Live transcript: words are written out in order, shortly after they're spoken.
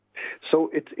So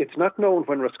it's not known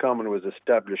when Roscommon was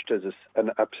established as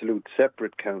an absolute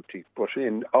separate county, but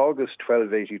in August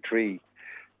 1283,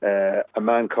 a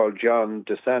man called John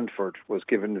de Sandford was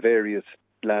given various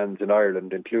lands in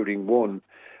Ireland, including one,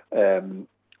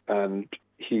 and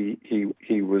he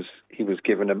was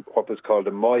given what was called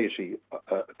a moiety.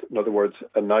 In other words,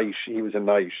 a knight. He was a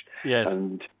knight, yes,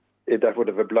 and that would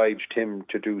have obliged him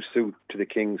to do suit to the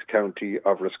King's County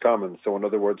of Roscommon. So, in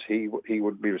other words, he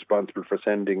would be responsible for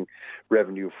sending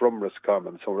revenue from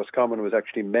Roscommon. So, Roscommon was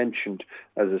actually mentioned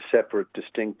as a separate,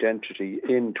 distinct entity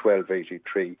in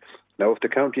 1283. Now, if the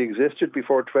county existed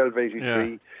before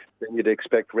 1283, then you'd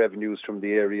expect revenues from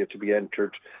the area to be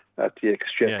entered at the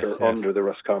Exchequer under the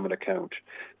Roscommon account.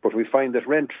 But we find that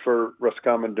rent for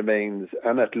Roscommon domains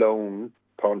and at loan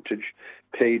pontage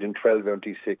paid in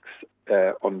 1226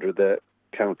 under the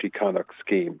County Connacht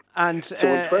scheme. And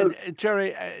so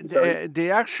Gerry,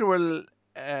 the actual,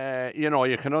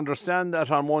 you can understand that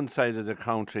on one side of the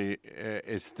county,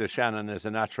 it's the Shannon is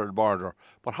a natural border.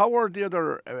 But how are the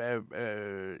other,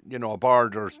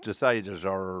 borders decided,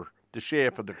 or the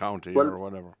shape of the county, or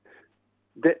whatever?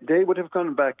 They would have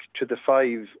gone back to the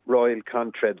 5 royal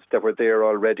contrads that were there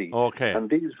already. Okay. And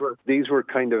these were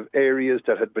kind of areas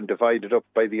that had been divided up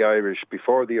by the Irish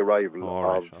before the arrival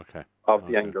of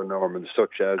the Anglo-Normans,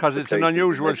 such as... Because it's an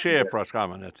unusual shape,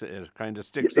 Roscommon. It kind of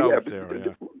sticks out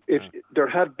there. There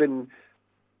had been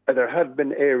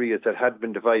areas that had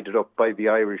been divided up by the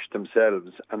Irish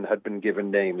themselves and had been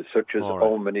given names, such as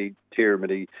Omany,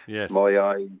 Tierney,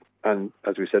 Moy, and,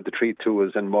 as we said, the Tree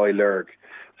Tuas and Moy Lurg.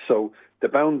 So their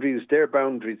boundaries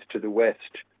to the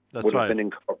west would have been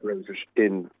incorporated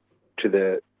into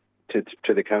the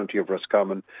county of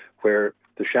Roscommon, where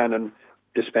the Shannon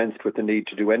dispensed with the need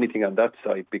to do anything on that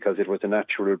side because it was a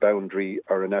natural boundary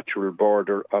or a natural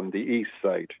border on the east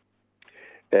side.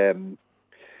 The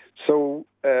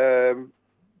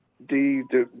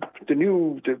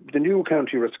new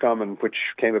County Roscommon, which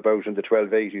came about in the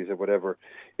 1280s or whatever,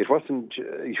 it wasn't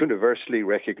universally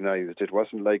recognised. It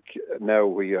wasn't like now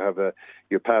where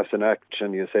you pass an act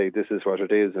and you say this is what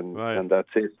it is and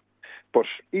that's it. But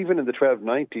even in the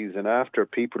 1290s and after,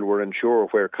 people were unsure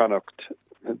where Connacht,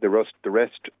 the rest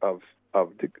of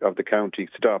the county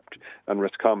stopped and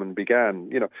Roscommon began.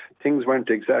 Things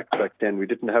weren't exact back then. We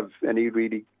didn't have any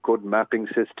really good mapping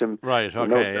system. Right,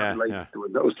 okay, There were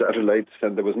no satellites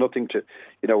and there was nothing to,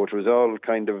 it was all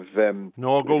kind of...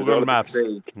 no Google Maps.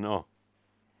 No.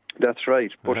 That's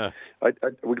right. But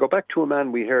we go back to a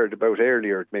man we heard about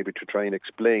earlier, maybe to try and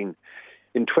explain.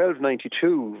 In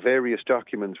 1292, various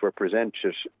documents were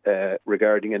presented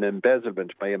regarding an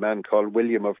embezzlement by a man called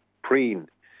William of Preen.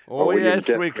 Oh, yes,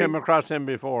 we came across him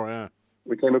before,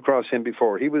 We came across him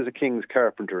before. He was a king's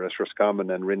carpenter at Roscommon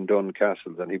and Rindun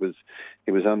castles, and he was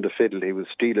on the fiddle. He was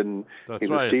stealing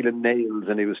stealing nails,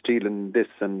 and he was stealing this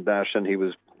and that, and he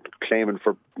was claiming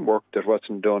for work that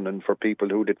wasn't done and for people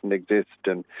who didn't exist.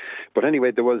 But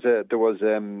anyway, there was a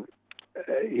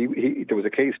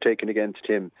case taken against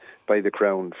him by the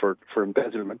Crown for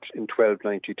embezzlement in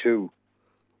 1292.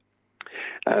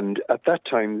 And at that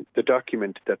time, the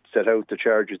document that set out the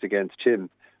charges against him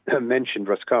mentioned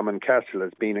Roscommon Castle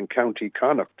as being in County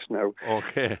Connacht. Now,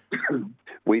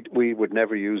 we would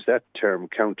never use that term,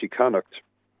 County Connacht.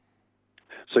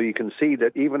 So you can see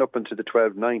that even up into the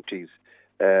 1290s,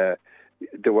 there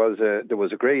was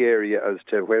a grey area as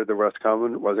to where the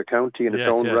Roscommon was a county in its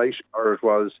own right, or it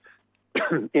was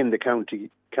in the County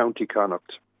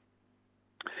Connacht.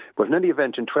 But in any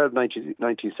event, in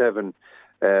 1297,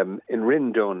 in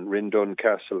Rindun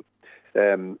Castle,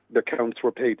 the counts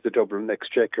were paid to the Dublin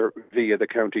Exchequer via the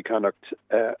County Connacht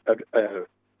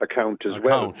account as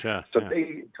well. Yeah, so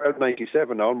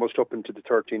 1297, almost up into the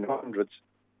 1300s,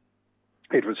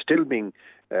 it was still being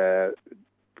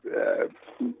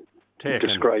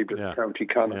described as County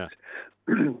Connacht.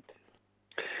 Yeah.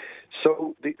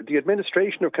 So the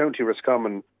administration of County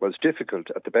Roscommon was difficult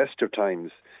at the best of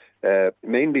times,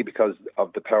 mainly because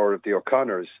of the power of the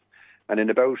O'Connors. And in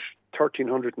about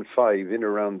 1305, in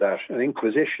around that, an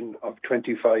inquisition of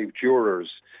 25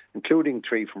 jurors, including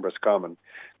 3 from Roscommon,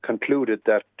 concluded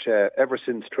that ever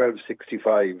since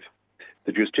 1265,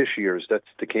 the justiciars, that's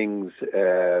the King's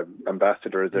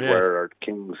ambassador, as it were, or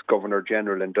King's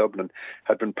Governor-General in Dublin,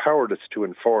 had been powerless to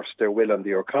enforce their will on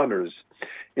the O'Connors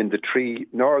in the 3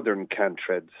 northern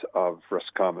cantreds of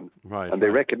Roscommon. They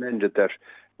recommended that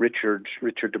Richard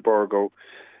de Burgo,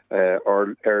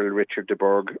 or Earl Richard de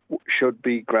Burgh, should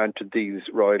be granted these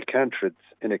royal cantreds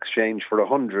in exchange for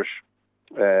 100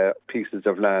 pieces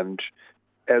of land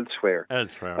elsewhere.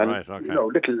 Elsewhere, And, right,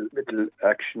 okay. little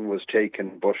action was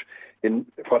taken. But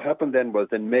what happened then was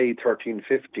in May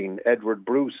 1315, Edward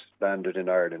Bruce landed in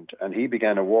Ireland, and he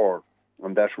began a war.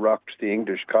 And that rocked the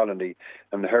English colony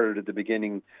and heralded the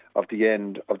beginning of the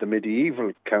end of the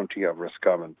medieval county of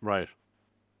Roscommon. Right.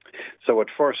 So at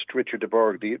first, Richard de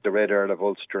Burgh, the Red Earl of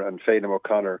Ulster, and Phelim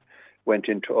O'Connor went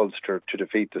into Ulster to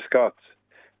defeat the Scots.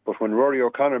 But when Rory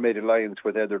O'Connor made alliance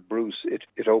with Edward Bruce,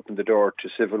 it opened the door to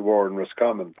civil war in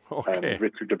Roscommon. Okay. And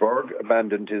Richard de Burgh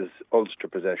abandoned his Ulster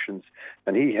possessions,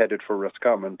 and he headed for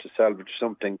Roscommon to salvage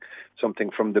something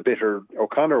from the bitter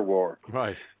O'Connor War.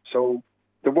 Right. So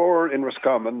the war in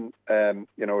Roscommon,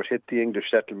 it hit the English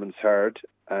settlements hard,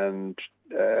 and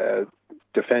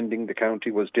defending the county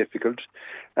was difficult.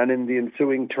 And in the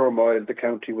ensuing turmoil, the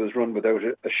county was run without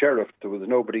a sheriff. There was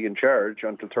nobody in charge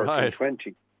until 1320.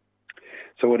 Right.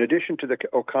 So in addition to the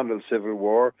O'Connell Civil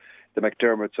War, the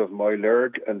McDermotts of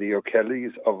Moylurg and the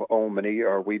O'Kellys of Omany,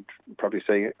 or we'd probably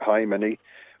say Hymany,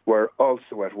 were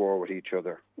also at war with each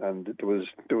other. And there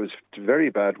was very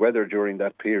bad weather during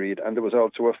that period, and there was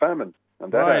also a famine,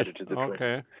 and that added to the trouble.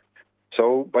 Okay.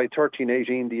 So by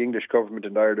 1318, the English government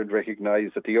in Ireland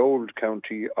recognised that the old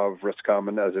county of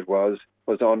Roscommon, as it was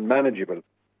unmanageable.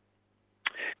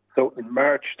 So in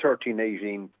March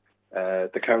 1318,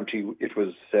 the county it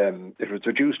was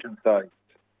reduced in size,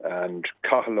 and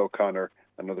Cathal O'Connor,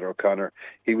 another O'Connor,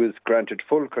 he was granted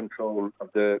full control of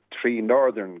the 3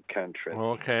 northern cantreds.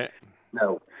 Okay.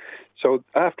 Now, so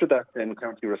after that, then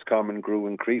County Roscommon grew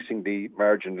increasingly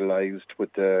marginalised,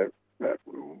 with a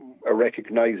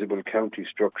recognisable county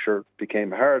structure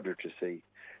became harder to see.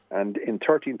 And in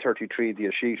 1333, the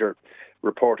Escheator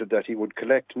reported that he would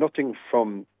collect nothing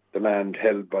from the land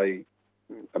held by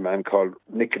a man called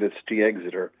Nicholas de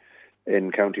Exeter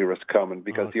in County Roscommon,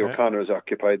 because the O'Connors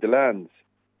occupied the lands.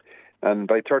 And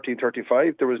by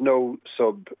 1335, there was no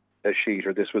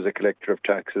sub-Escheator. This was a collector of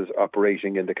taxes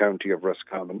operating in the county of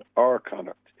Roscommon or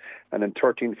Connacht. And in the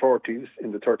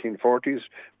 1340s,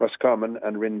 Roscommon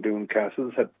and Rindoon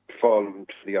castles had fallen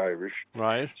to the Irish.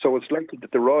 Right. So it's likely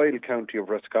that the royal county of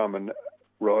Roscommon,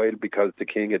 royal because the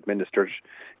king administered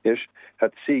it,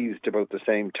 had seized about the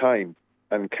same time.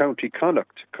 And County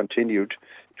Connacht continued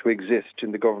to exist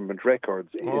in the government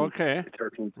records in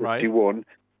 1351, right.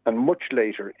 And much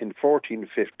later in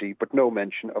 1450, but no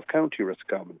mention of County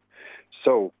Roscommon.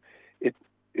 So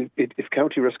if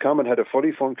County Roscommon had a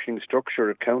fully functioning structure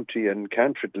at county and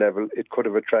cantred level, it could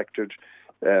have attracted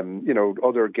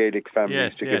other Gaelic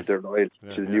families to give their loyalty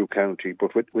to the new county.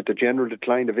 But with the general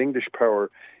decline of English power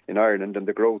in Ireland and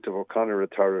the growth of O'Connor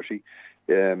authority,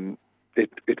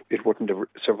 it wouldn't have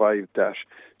survived that.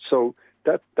 So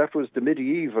that was the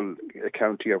medieval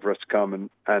county of Roscommon,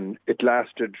 and it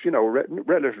lasted,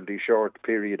 relatively short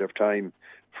period of time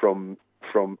from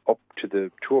up to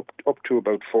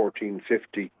about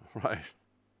 1450. Right.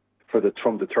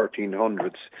 From the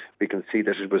 1300s, we can see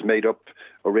that it was made up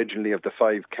originally of the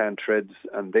 5 cantreds,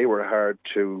 and they were hard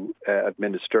to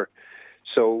administer.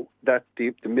 So that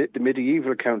the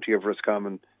medieval county of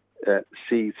Roscommon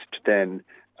ceased then,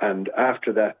 and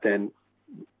after that, then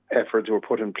efforts were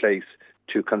put in place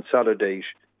to consolidate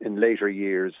in later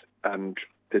years, and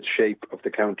the shape of the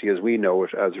county as we know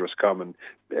it as Roscommon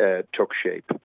took shape.